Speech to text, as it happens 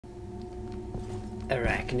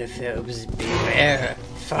Arachnophobes beware.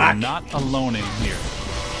 Fuck. You're not alone in here.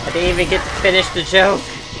 I didn't even get to finish the joke.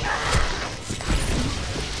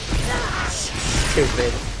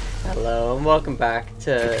 Stupid. Hello and welcome back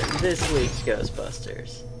to this week's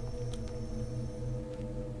Ghostbusters.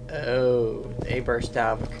 Oh, they burst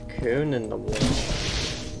out of a cocoon in the wall.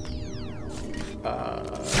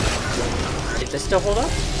 Does this still hold up?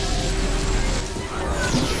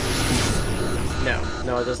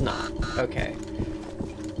 No, it does not. Okay.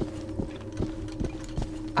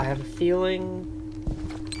 I have a feeling...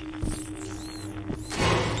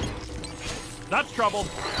 That's trouble.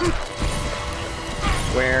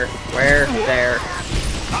 Where? There.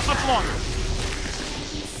 Not much longer.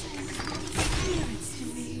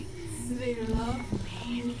 They love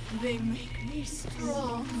me. They make me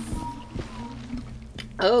strong.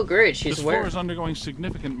 Oh, great. She's This floor is undergoing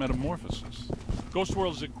significant metamorphosis. Ghost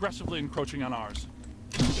World is aggressively encroaching on ours.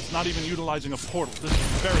 It's not even utilizing a portal. This is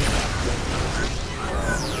very bad.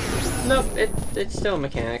 Nope, it's still a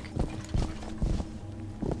mechanic.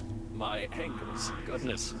 My ankles.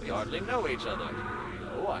 Goodness, we hardly know each other.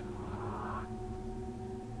 What?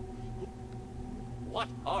 What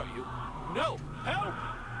are you? No! Help!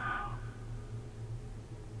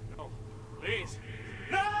 No, please.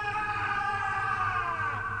 No!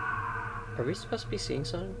 Are we supposed to be seeing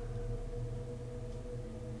something?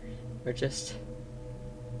 Or just...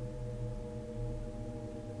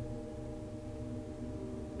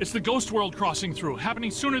 It's the Ghost World crossing through, happening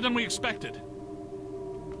sooner than we expected.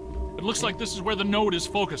 It looks like this is where the node is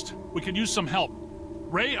focused. We could use some help.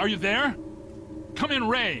 Ray, are you there? Come in,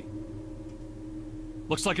 Ray.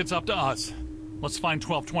 Looks like it's up to us. Let's find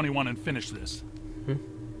 1221 and finish this. Okay,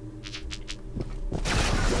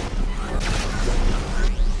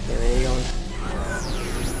 where are you going?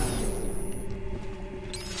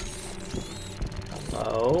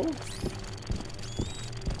 Hello?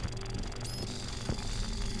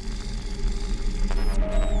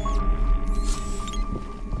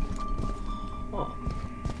 Oh.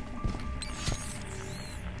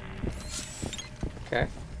 Okay.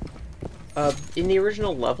 In the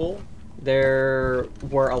original level, there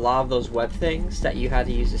were a lot of those web things that you had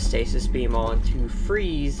to use a stasis beam on to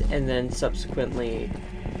freeze and then subsequently,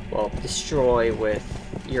 well, destroy with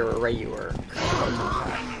your regular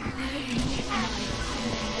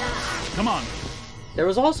Come on. There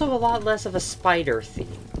was also a lot less of a spider theme.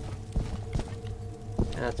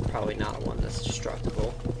 And that's probably not one that's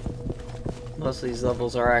destructible. Most of these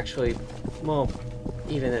levels are actually, well,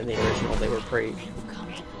 even in the original, they were pretty...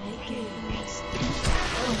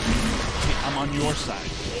 I'm on your side.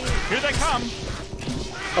 Here they come!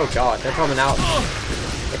 Oh god, they're coming out.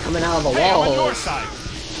 They're coming out of the Hey, wall. I'm on your side.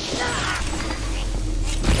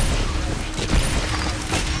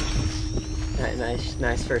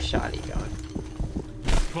 Nice first shot, Egon.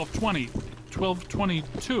 1220,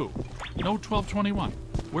 1222. No 1221.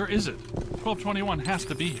 Where is it? 1221 has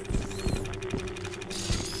to be here.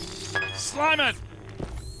 Slime it!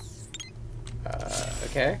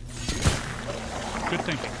 Okay. Good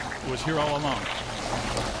thinking. It was here all along.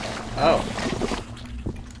 Oh.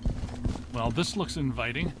 Well, this looks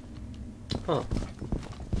inviting. Huh.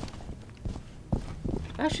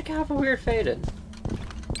 Actually kind of a weird fade-in.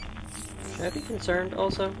 Should I be concerned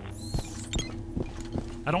also?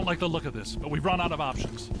 I don't like the look of this, but we've run out of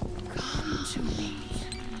options. Come to me,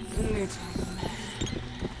 little man.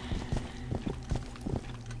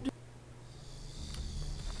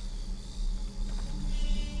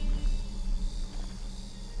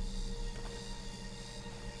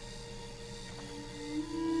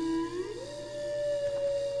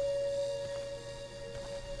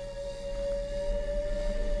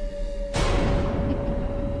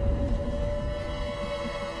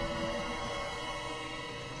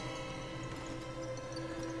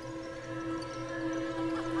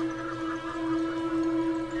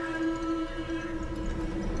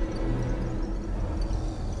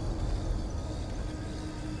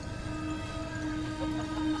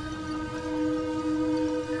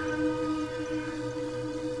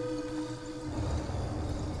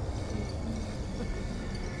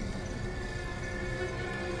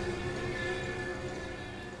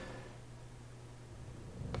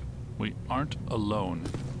 We aren't alone.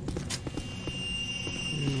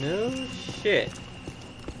 No shit.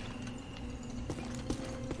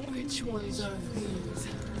 Which ones are these?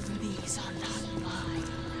 These are not mine.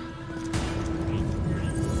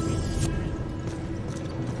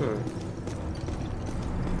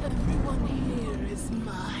 Everyone here is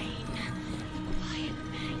mine. The quiet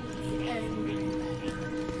man, the angry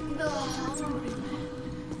man, the hungry man,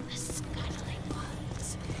 the scuttling ones.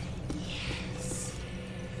 Yes.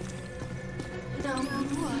 Now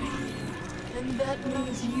And that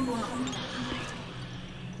means you are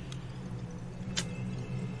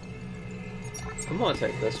I'm gonna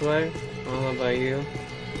take this way. I don't know about you.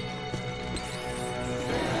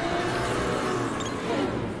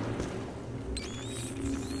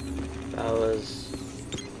 That was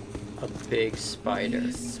a big spider.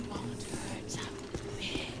 This won't hurt a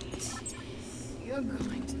bit. You're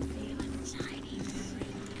going to feel a tiny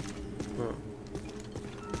prick.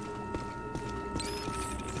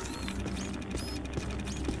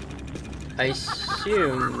 I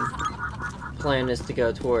assume plan is to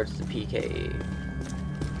go towards the PKE.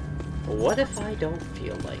 But what if I don't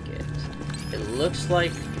feel like it? It looks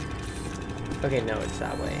like... Okay, no, it's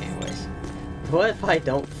that way anyways. What if I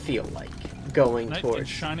don't feel like going Night towards... and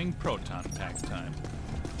shining proton pack time.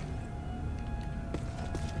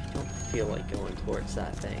 I don't feel like going towards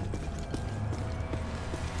that thing.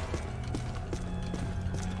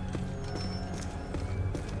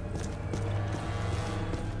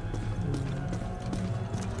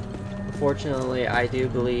 Unfortunately, I do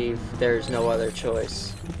believe there's no other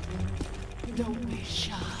choice. Don't be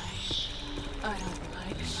shy. I don't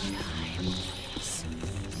like shy boys.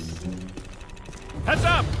 Heads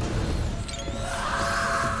up!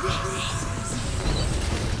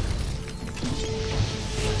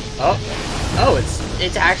 Oh,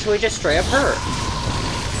 it's actually just straight up her.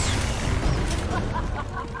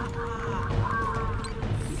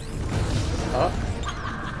 Oh.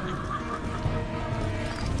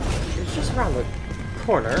 It's just around the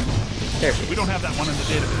corner. There she is. We don't have that one in the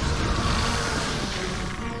database.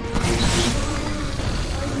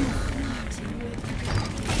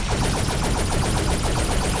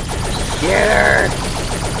 Get her!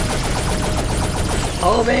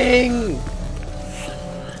 Homing!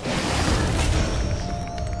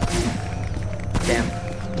 Damn.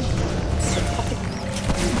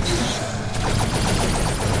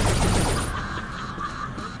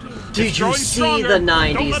 Did you see the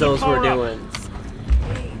 90s those were doing?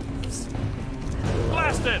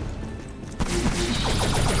 Blast it!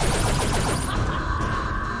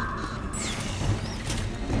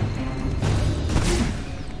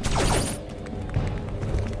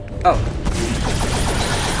 Oh.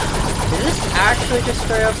 Is this actually just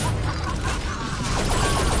straight up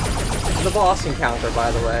the boss encounter,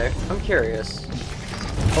 by the way? I'm curious.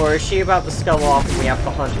 Or is she about to scuttle off and we have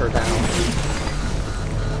to hunt her down?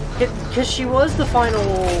 Because she was the final...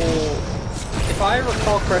 If I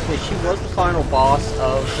recall correctly, she was the final boss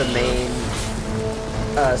of the main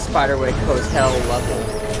Spiderwick Hotel level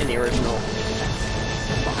in the original.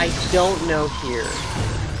 But I don't know here.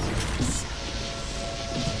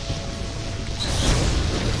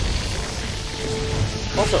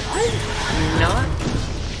 Also, I'm not...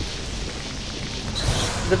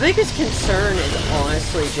 The biggest concern is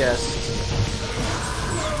honestly just...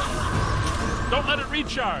 Don't let it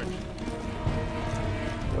recharge!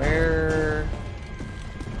 Where...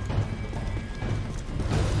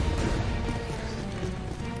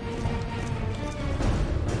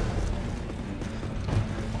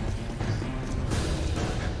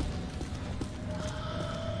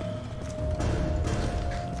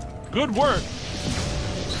 Good work!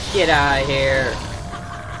 Get out of here.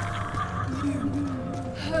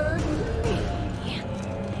 Heard me.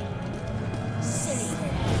 Silly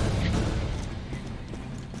man.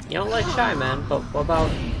 You don't like shy men, but what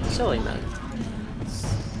about silly men?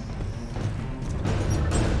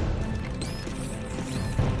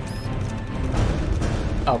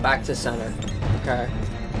 Oh, back to center. Okay,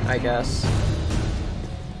 I guess.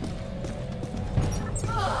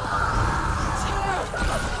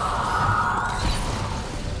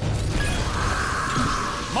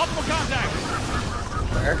 Multiple contacts!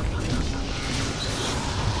 Where?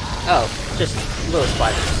 Oh, just little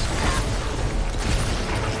spiders.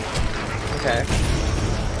 Okay.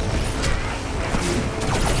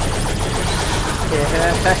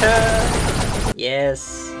 Yeah.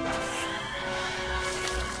 Yes.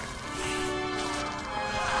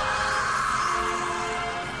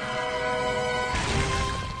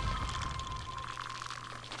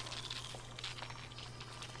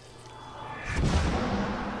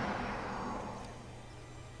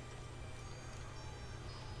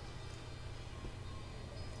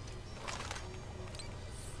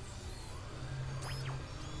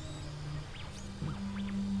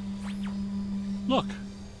 Look,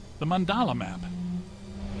 the mandala map.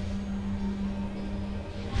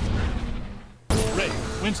 Ray,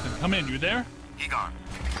 Winston, come in. You there? Egon,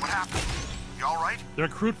 what happened? You all right? The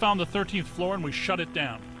recruit found the 13th floor and we shut it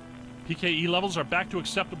down. PKE levels are back to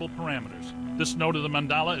acceptable parameters. This node of the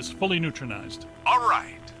mandala is fully neutronized. All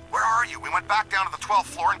right. Where are you? We went back down to the 12th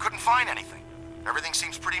floor and couldn't find anything. Everything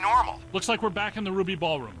seems pretty normal. Looks like we're back in the Ruby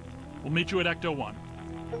Ballroom. We'll meet you at Ecto 1.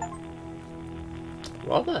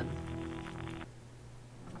 Well then.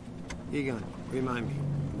 Egon, remind me,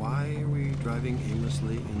 why are we driving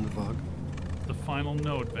aimlessly in the fog? The final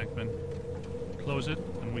node, Beckman. Close it,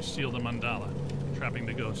 and we seal the mandala, trapping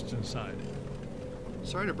the ghosts inside.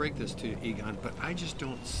 Sorry to break this to you, Egon, but I just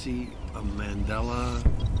don't see a Mandela.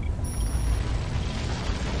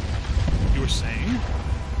 You were saying?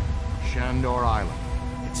 Shandor Island.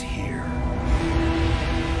 It's here.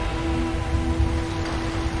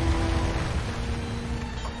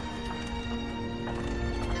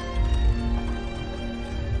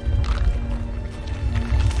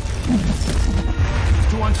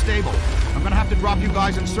 It's too unstable. I'm gonna have to drop you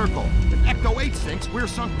guys in circle. If Ecto 8 sinks, we're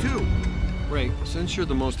sunk too. Ray, since you're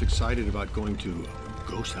the most excited about going to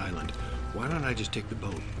Ghost Island, why don't I just take the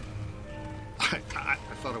boat? I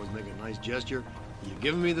thought I was making a nice gesture. You're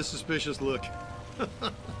giving me the suspicious look.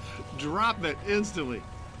 Drop it instantly.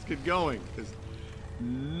 Let's get going, because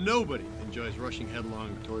nobody enjoys rushing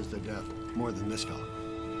headlong towards their death more than this fella.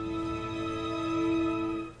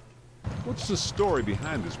 What's the story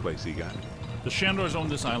behind this place, Egon? The Shandors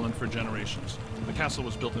owned this island for generations. The castle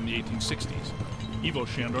was built in the 1860s. Evo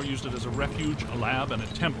Shandor used it as a refuge, a lab, and a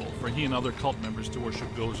temple for he and other cult members to worship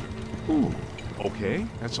Gozer. Ooh, okay,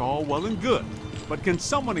 that's all well and good. But can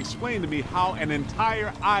someone explain to me how an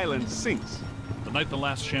entire island sinks? The night the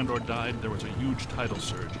last Shandor died, there was a huge tidal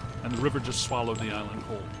surge, and the river just swallowed the island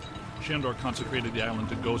whole. Shandor consecrated the island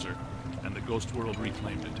to Gozer, and the ghost world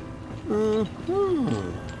reclaimed it.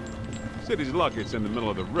 City's lucky it's in the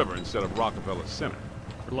middle of the river instead of Rockefeller Center.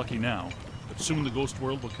 We're lucky now, but soon the ghost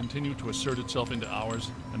world will continue to assert itself into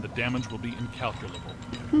ours, and the damage will be incalculable.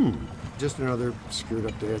 Just another screwed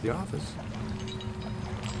up day at the office.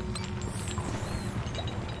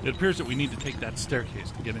 It appears that we need to take that staircase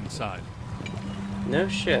to get inside. No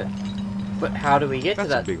shit. But how do we get to That's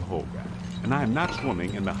that? a big hole, guy. And I am not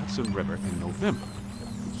swimming in the Hudson River in November.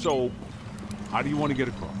 So, how do you want to get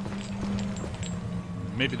across?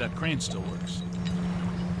 Maybe that crane still works.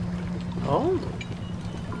 Oh.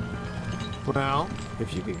 Well,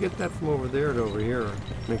 if you could get that from over there to over here,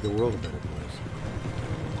 it'd make the world a better place.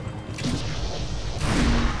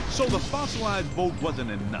 So the fossilized boat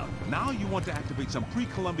wasn't enough. Now you want to activate some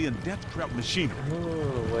pre-Columbian death trap machinery.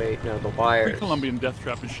 Oh, wait, no, the wires. Pre-Columbian death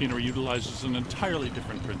trap machinery utilizes an entirely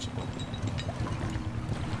different principle.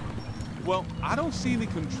 Well, I don't see any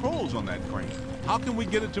controls on that crane. How can we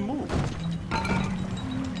get it to move?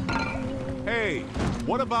 Hey,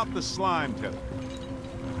 what about the slime tether?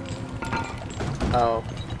 Oh.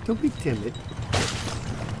 Don't be timid.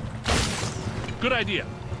 Good idea.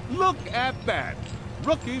 Look at that.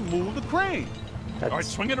 Rookie moved the crane. All right, That's,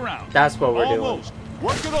 swing it around. that's what we're doing. Almost.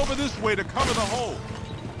 Work it over this way to cover the hole.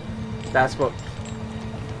 That's what...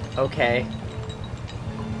 Okay.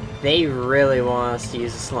 They really want us to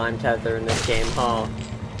use a slime tether in this game, huh?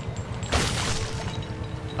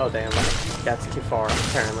 Oh, damn. That's too far,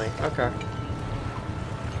 apparently. Okay.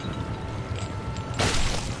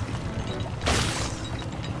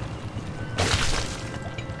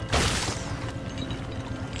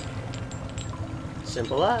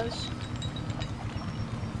 Simple as.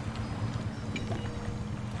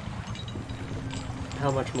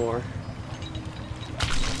 How much more?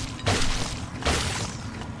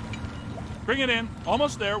 Bring it in.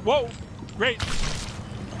 Almost there. Whoa. Great.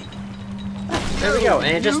 There we go,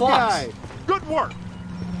 and it just locks. Good work.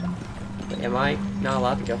 Wait, am I not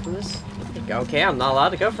allowed to go from this? Okay, I'm not allowed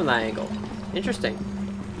to go from that angle. Interesting.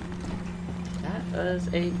 That is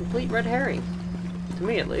a complete red herring. To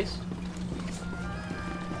me, at least.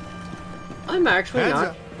 I'm actually Heads not...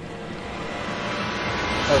 up.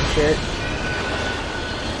 Oh, shit.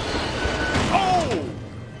 Oh!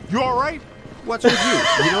 You all right? What's with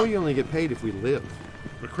you? You know you only get paid if we live.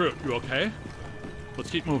 Recruit, you okay? Let's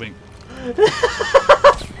keep moving.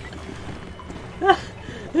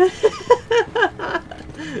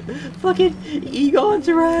 Fucking Egon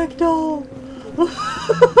Ragdoll.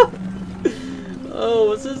 Oh,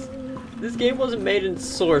 what's this? This game wasn't made in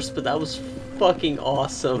Source, but that was fucking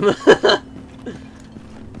awesome.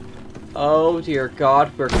 Oh dear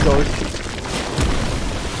God, we're going.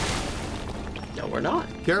 No, we're not.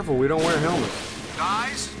 Careful, we don't wear helmets.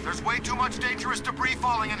 Guys, there's way too much dangerous debris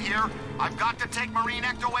falling in here. I've got to take Marine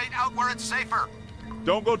Ecto 8 out where it's safer.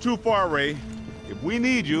 Don't go too far, Ray. If we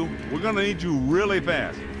need you, we're gonna need you really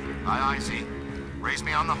fast. Aye, Z. Raise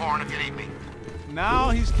me on the horn if you need me. Now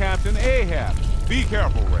he's Captain Ahab. Be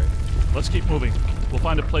careful, Ray. Let's keep moving. We'll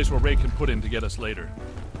find a place where Ray can put in to get us later.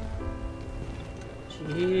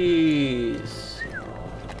 Jeez.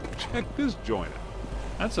 Check this joint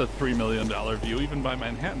out. That's a $3 million view, even by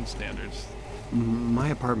Manhattan standards. My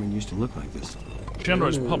apartment used to look like this.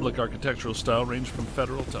 Shandor's public architectural style ranged from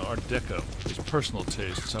Federal to Art Deco. His personal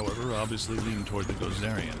tastes, however, obviously lean toward the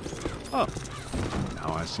Gozerian. Oh,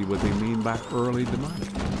 now I see what they mean by early demonic.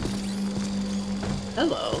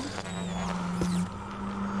 Hello.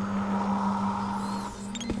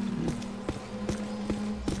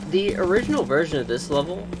 The original version of this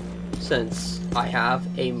level, since I have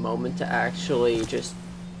a moment to actually just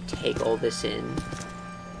take all this in,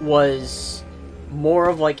 was more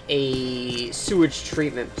of like a sewage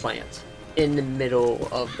treatment plant in the middle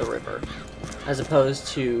of the river, as opposed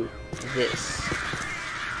to this.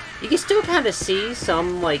 You can still kind of see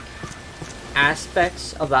some like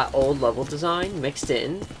aspects of that old level design mixed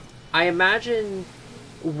in. I imagine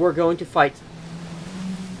we're going to fight...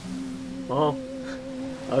 Oh,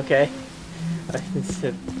 okay.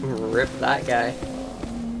 Rip that guy.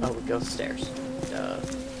 Oh, we go upstairs.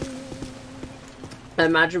 I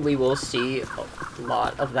imagine we will see a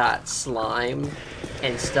lot of that slime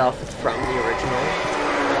and stuff from the original.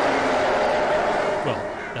 Well,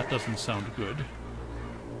 that doesn't sound good.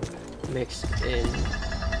 Mixed in.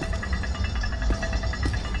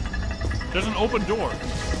 There's an open door.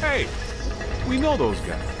 Hey, we know those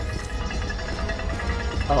guys.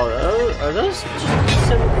 Oh, are those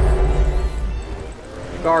some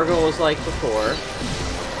gargoyles like before?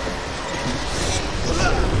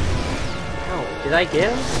 Oh, did I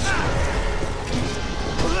get him?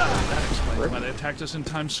 That explains why they attacked us in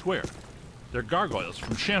Times Square. They're gargoyles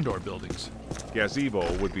from Shandor buildings.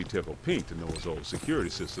 Gazebo would be tickled pink to know his old security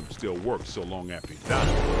system still works so long after he died.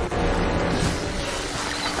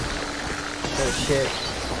 Oh shit.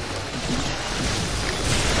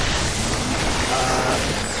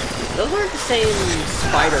 Those aren't the same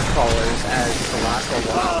spider crawlers as the last one,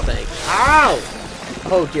 I don't think. Ow!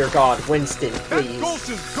 Oh dear God, Winston, please. That ghost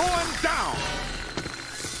is going down!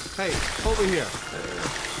 Hey, over here.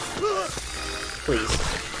 Please.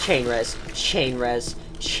 Chain res. Chain res.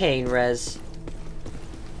 Chain res.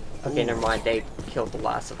 Okay, never mind. They killed the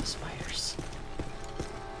last of the spiders.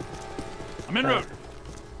 I'm en route.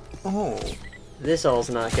 Oh. This all's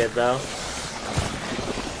not good, though.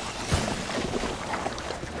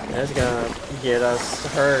 That's gonna get us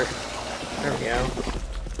hurt. There we go.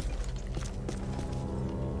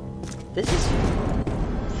 This is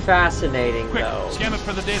fascinating, Quick, though. scan it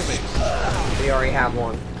for the database. We already have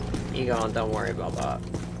one. Egon, don't worry about that.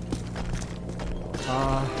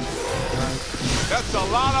 That's a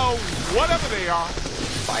lot of whatever they are.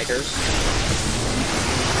 Spiders.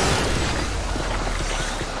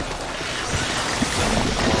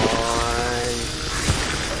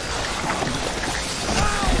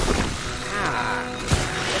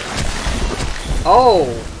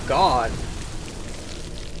 Oh, God.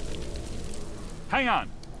 Hang on.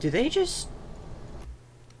 Do they just...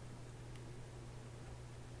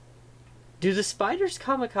 Do the spiders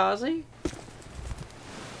kamikaze?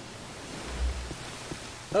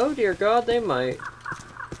 Oh dear God, they might.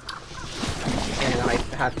 And I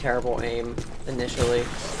have terrible aim initially.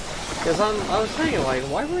 Because I was thinking, like,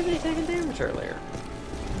 why were they taking damage earlier?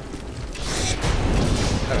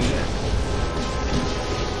 Oh shit.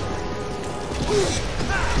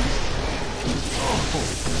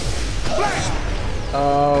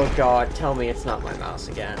 Oh God, tell me it's not my mouse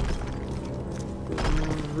again.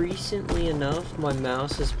 Recently enough, my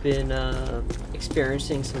mouse has been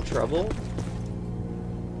experiencing some trouble.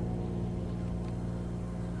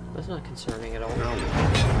 That's not concerning at all.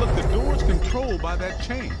 Look, the door's controlled by that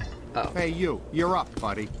chain. Oh. Hey, you're up,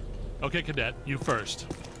 buddy. Okay, Cadet, you first.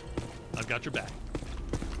 I've got your back.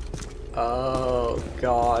 Oh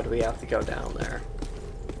God, we have to go down there.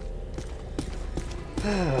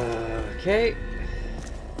 Okay.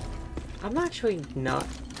 I'm actually not...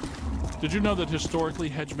 Did you know that historically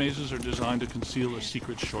hedge mazes are designed to conceal a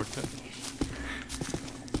secret shortcut?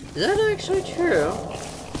 Is that actually true?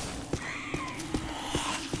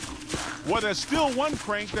 Well, there's still one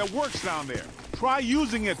crank that works down there. Try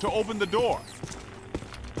using it to open the door.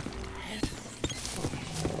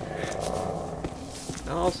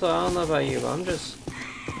 Also, I don't know about you, but I'm just...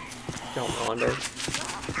 don't wander.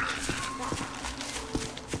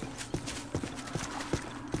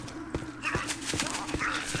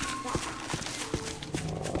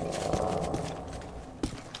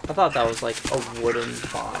 I thought that was like a wooden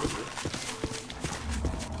body.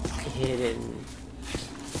 Hidden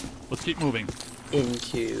Let's keep moving.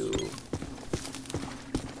 into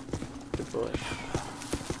the bush.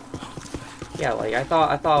 Yeah, like I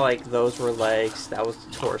thought like those were legs, that was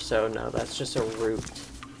the torso. No, that's just a root.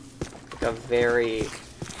 Like a very,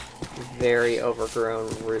 very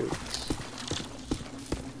overgrown root.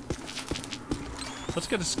 Let's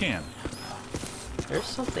get a scan. There's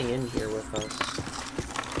something in here with us.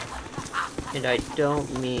 And I don't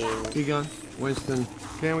mean... Egon, Winston,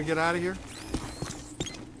 can we get out of here?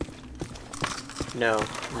 No.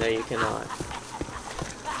 No, you cannot.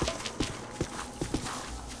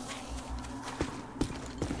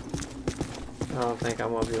 I don't think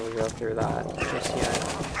I'm gonna be able to go through that just yet.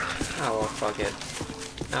 Oh, well, fuck it.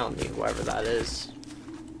 I don't need whoever that is.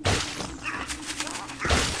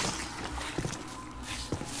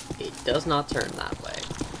 It does not turn that way.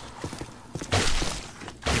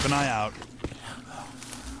 Keep an eye out.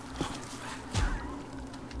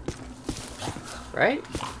 Right?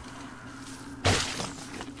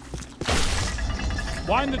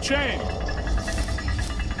 Wind the chain.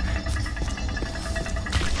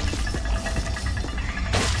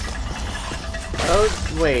 Oh,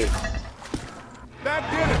 wait. That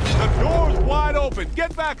did it! The door's wide open!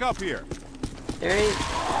 Get back up here! There ain't...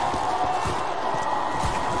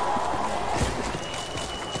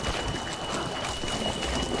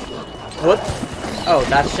 What? Oh,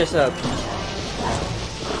 that's just a...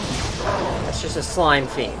 That's just a slime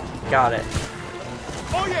fiend. Got it.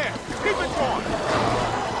 Oh yeah! Keep it going!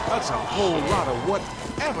 That's a whole lot of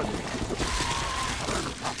whatever.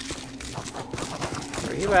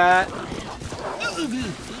 Where you at?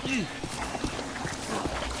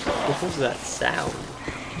 What was that sound?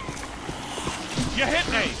 You hit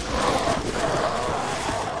me!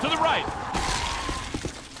 To the right!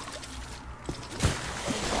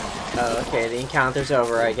 Oh, okay, the encounter's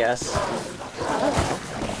over, I guess.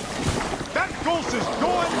 That ghost is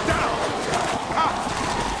going down! Ha!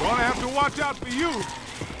 Gonna have to watch out for you!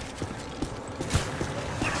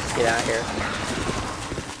 Get out of here.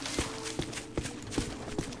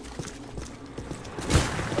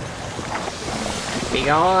 Be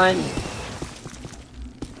gone!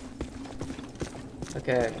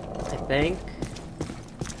 Okay, I think...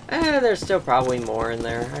 there's still probably more in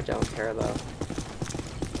there. I don't care, though.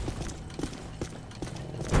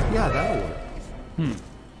 Yeah, that'll work.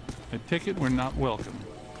 I take it we're not welcome.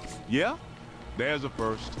 Yeah? There's a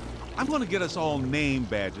first. I'm gonna get us all name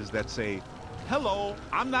badges that say, "Hello,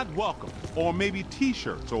 I'm not welcome," or maybe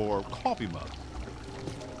t-shirts or coffee mugs.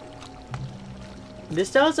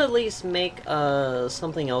 This does at least make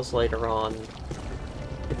something else later on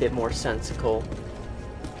a bit more sensical.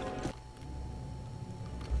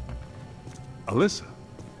 Alyssa,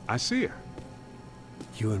 I see her.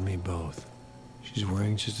 You and me both. She's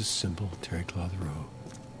wearing just a simple terry cloth robe.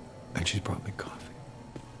 And she's brought me coffee.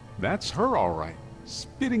 That's her, all right.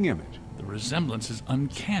 Spitting image. The resemblance is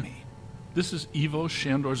uncanny. This is Ivo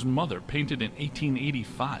Shandor's mother, painted in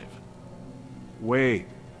 1885. Wait.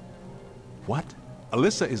 What?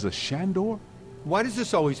 Alyssa is a Shandor? Why does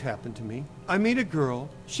this always happen to me? I meet a girl,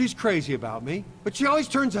 she's crazy about me, but she always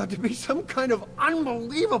turns out to be some kind of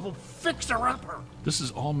unbelievable fixer-upper. This is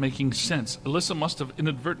all making sense. Alyssa must have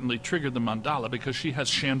inadvertently triggered the mandala because she has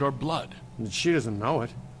Shandor blood. And she doesn't know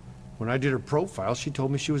it. When I did her profile, she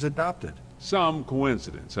told me she was adopted. Some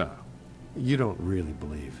coincidence, huh? You don't really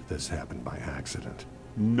believe this happened by accident?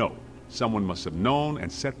 No. Someone must have known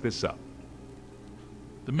and set this up.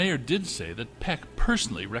 The mayor did say that Peck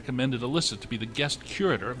personally recommended Alyssa to be the guest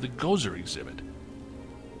curator of the Gozer exhibit.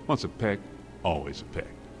 Once a Peck, always a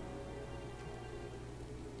Peck.